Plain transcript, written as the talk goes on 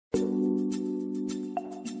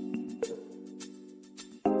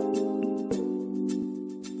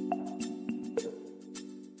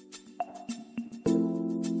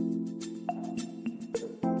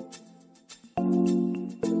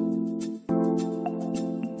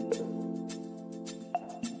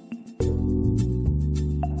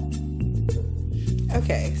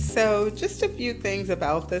Okay, so just a few things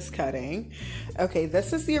about this cutting. Okay,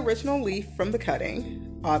 this is the original leaf from the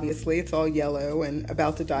cutting. Obviously, it's all yellow and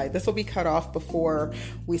about to die. This will be cut off before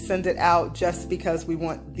we send it out just because we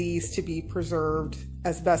want these to be preserved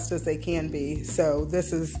as best as they can be. So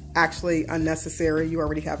this is actually unnecessary. You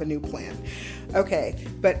already have a new plant. Okay,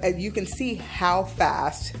 but you can see how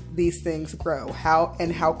fast these things grow,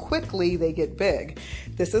 how quickly they get big.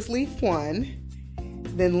 This is leaf 1.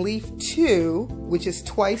 Then leaf 2, which is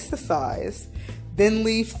twice the size, then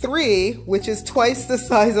leaf 3, which is twice the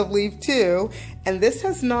size of leaf 2, and this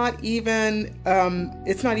has not even,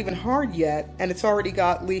 it's not even hard yet, and it's already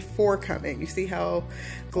got leaf 4 coming. You see how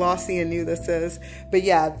glossy and new this is? But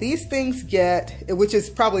yeah, these things get, which is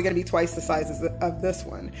probably going to be twice the size of this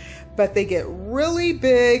one, but they get really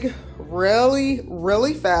big,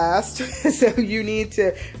 really fast. So you need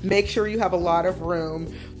to make sure you have a lot of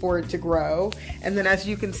room for it to grow. And then as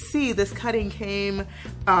you can see, this cutting came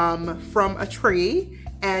from a tree,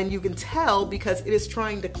 and you can tell because it is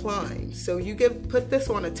trying to climb. So you put this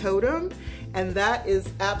on a totem, and that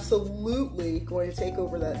is absolutely going to take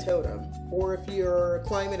over that totem. Or if your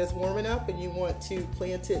climate is warm enough and you want to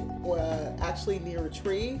plant it actually near a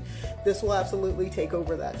tree, this will absolutely take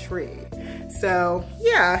over that tree. So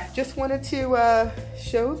yeah, just wanted to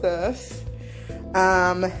show this.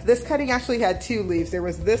 This cutting actually had 2 leaves. There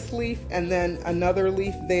was this leaf and then another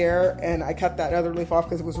leaf there, and I cut that other leaf off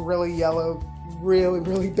because it was really yellow,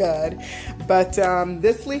 really bad. But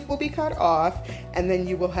this leaf will be cut off, and then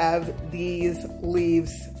you will have these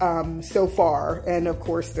leaves so far, and of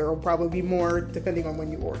course there will probably be more depending on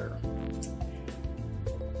when you order.